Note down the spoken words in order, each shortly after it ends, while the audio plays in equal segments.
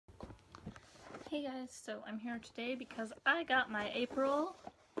Hey guys, so I'm here today because I got my April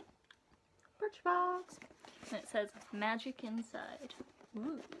Birchbox, and it says Magic Inside.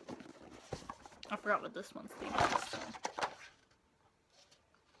 Ooh. I forgot what this one's theme is, so.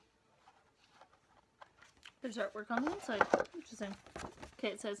 There's artwork on the inside. Interesting. Okay,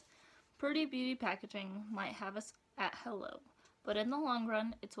 it says, pretty beauty packaging might have us at hello, but in the long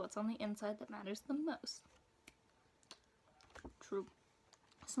run, it's what's on the inside that matters the most. True.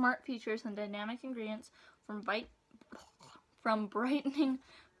 Smart features and dynamic ingredients from brightening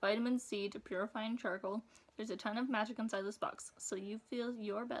vitamin C to purifying charcoal. There's a ton of magic inside this box, so you feel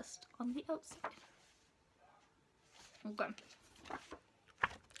your best on the outside. Okay.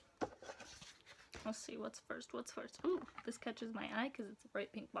 Let's see, what's first? Ooh, this catches my eye because it's a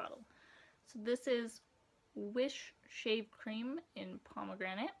bright pink bottle. So this is Wish Shave Cream in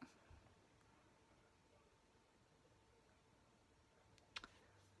pomegranate.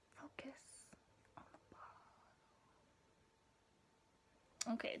 Focus on the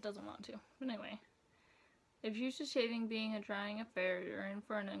bottle. Okay, it doesn't want to. But anyway. If used to shaving being a drying affair, you're in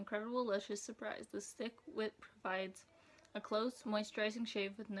for an incredible, luscious surprise. The stick whip provides a close, moisturizing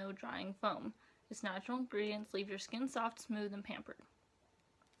shave with no drying foam. Its natural ingredients leave your skin soft, smooth, and pampered.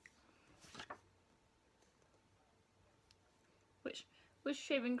 Wish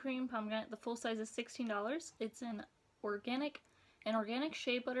Shaving Cream Pomegranate. The full size is $16. It's an organic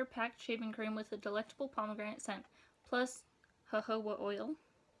shea butter packed shaving cream with a delectable pomegranate scent, plus jojoba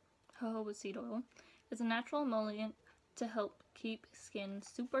seed oil. It's a natural emollient to help keep skin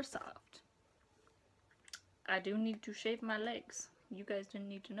super soft. I do need to shave my legs. You guys didn't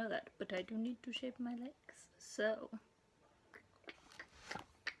need to know that, but I do need to shave my legs. So,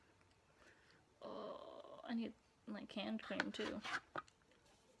 oh, I need like hand cream too.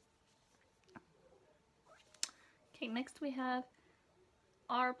 Okay, next we have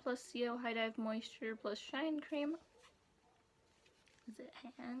R plus CO High Dive Moisture plus Shine Cream. Is it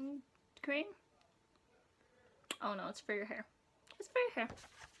hand cream? Oh no, it's for your hair. It's for your hair.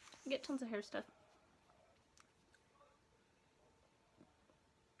 You get tons of hair stuff.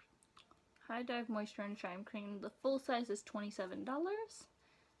 High Dive Moisture and Shine Cream. The full size is $27.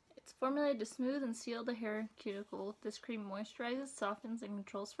 It's formulated to smooth and seal the hair cuticle. This cream moisturizes, softens, and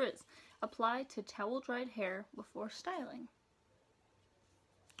controls frizz. Apply to towel-dried hair before styling.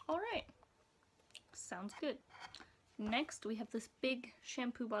 Alright. Sounds good. Next, we have this big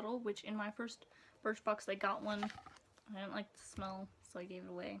shampoo bottle, which in my first Birchbox I got one. I didn't like the smell, so I gave it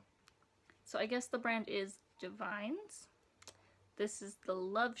away. So I guess the brand is Divines. This is the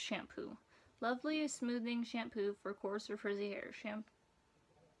Love Shampoo. Lovely smoothing shampoo for coarse or frizzy hair. Shampoo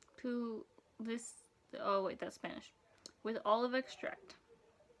this, oh wait, that's Spanish. With olive extract.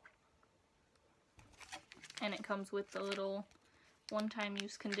 And it comes with the little one-time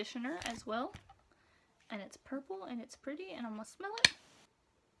use conditioner as well. And it's purple and it's pretty, and I'm gonna smell it.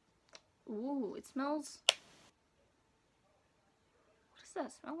 Ooh, it smells... What does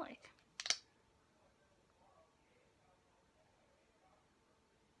that smell like?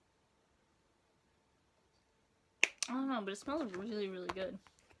 I don't know, but it smells really, really good.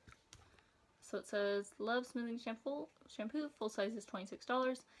 So it says, Love Smoothing Shampoo, full size is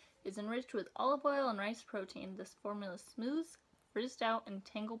 $26. It's enriched with olive oil and rice protein. This formula smooths, frizzed out, and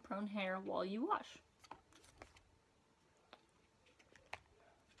tangle-prone hair while you wash.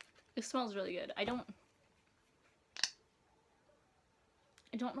 It smells really good. I don't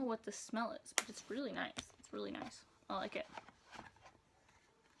know what the smell is, but it's really nice. It's really nice. I like it.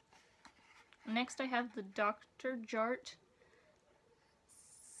 Next I have the Dr. Jart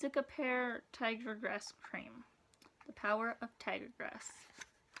Cicapair Tiger Grass Cream. The Power of Tiger Grass.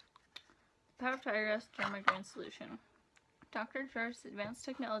 The Power of Tiger Grass Dermagreen Solution. Dr. Jart's advanced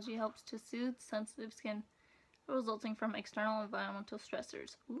technology helps to soothe sensitive skin resulting from external environmental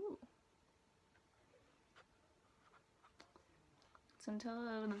stressors. Ooh.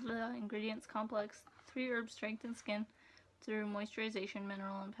 Centella ingredients complex. 3 herbs strengthen skin through moisturization,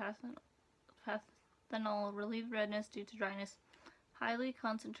 mineral, and pathanol relieve redness due to dryness. Highly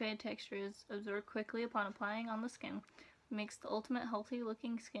concentrated texture is absorbed quickly upon applying on the skin. Makes the ultimate healthy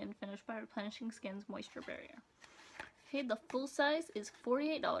looking skin finish by replenishing skin's moisture barrier. Okay, the full size is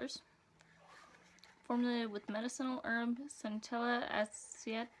 $48. Formulated with medicinal herb Centella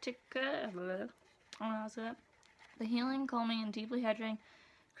asiatica. I don't know how to say that. The healing, calming, and deeply hydrating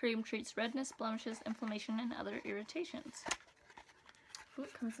cream treats redness, blemishes, inflammation, and other irritations. Ooh,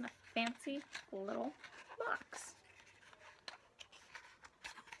 it comes in a fancy little box.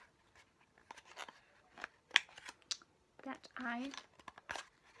 That I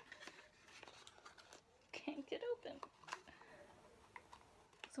can't get open.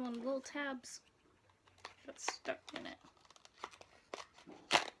 So on little tabs got stuck in it.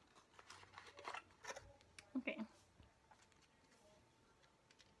 Okay.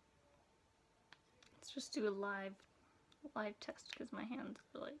 Let's just do a live test because my hands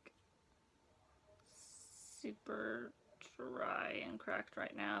are like super dry and cracked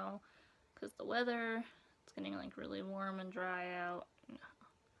right now because the weather, it's getting like really warm and dry out.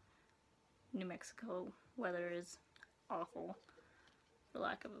 New Mexico weather is awful, for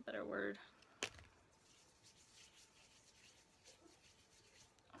lack of a better word.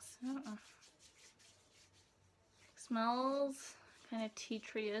 So, smells kind of tea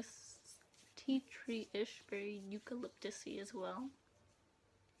tree-ish, very eucalyptus-y as well.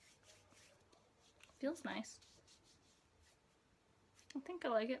 Feels nice. I think I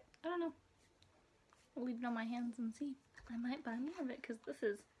like it. I don't know. I'll leave it on my hands and see. I might buy more of it because this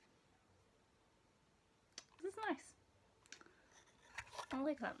is nice. I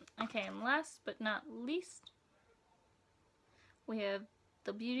like that. Okay, and last but not least, we have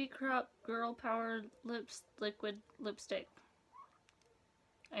the Beauty Crop Girl Power Lips Liquid Lipstick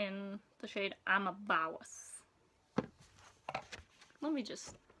in the shade I'm a Boss. Let me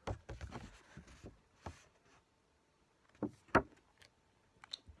just...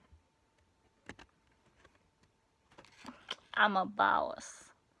 I'm a Boss.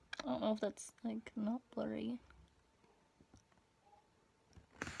 I don't know if that's like not blurry.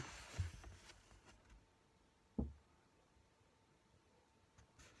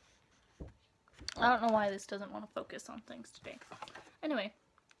 I don't know why this doesn't want to focus on things today. Anyway,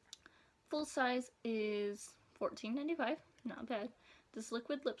 full size is $14.95. Not bad. This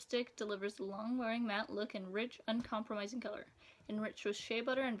liquid lipstick delivers a long-wearing matte look and rich, uncompromising color. Enriched with shea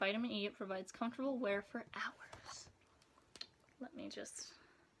butter and vitamin E, it provides comfortable wear for hours. Let me just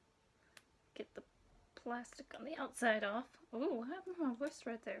get the plastic on the outside off. Oh, what happened to my voice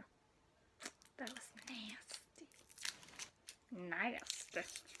right there? That was nasty. Nasty.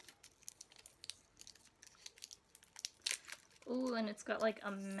 Ooh, and it's got like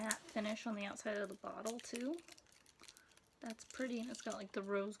a matte finish on the outside of the bottle too. That's pretty, and it's got like the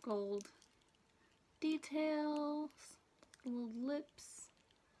rose gold details, little lips.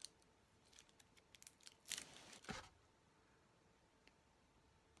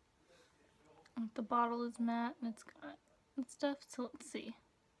 And the bottle is matte, and it's got stuff. So let's see.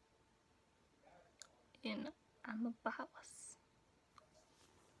 In I'm a Boss.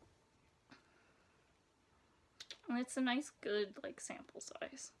 And it's a nice, good, like, sample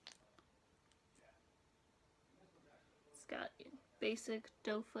size. It's got a basic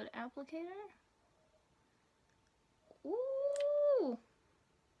doe foot applicator. Ooh!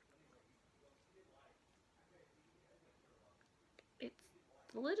 The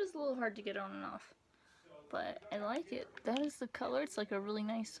lid is a little hard to get on and off, but I like it. That is the color. It's like a really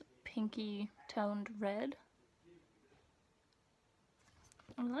nice pinky toned red.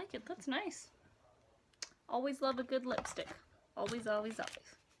 I like it. That's nice. Always love a good lipstick. Always, always,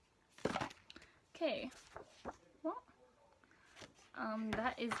 always. Okay. Well,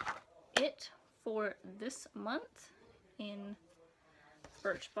 that is it for this month in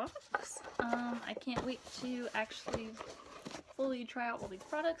Birchbox. I can't wait to actually fully try out all these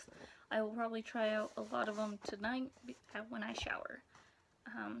products. I will probably try out a lot of them tonight when I shower.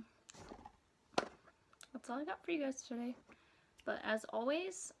 That's all I got for you guys today. But as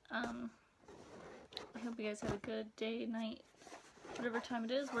always, I hope you guys have a good day, night, whatever time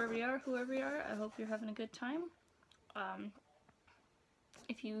it is, wherever you are, whoever you are. I hope you're having a good time.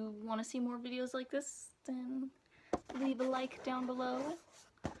 If you want to see more videos like this, then leave a like down below.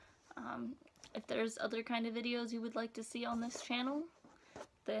 If there's other kind of videos you would like to see on this channel,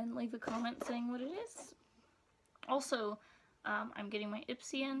 then leave a comment saying what it is. Also, I'm getting my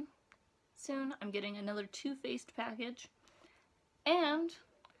Ipsy in soon. I'm getting another Too Faced package. And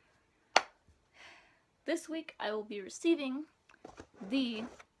this week I will be receiving the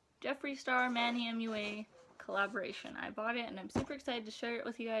Jeffree Star Manny MUA collaboration. I bought it and I'm super excited to share it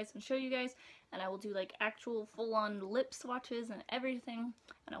with you guys and show you guys, and I will do like actual full-on lip swatches and everything,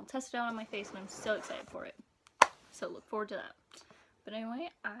 and I'll test it out on my face, and I'm so excited for it. So look forward to that. But anyway,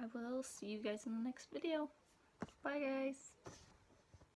 I will see you guys in the next video. Bye guys!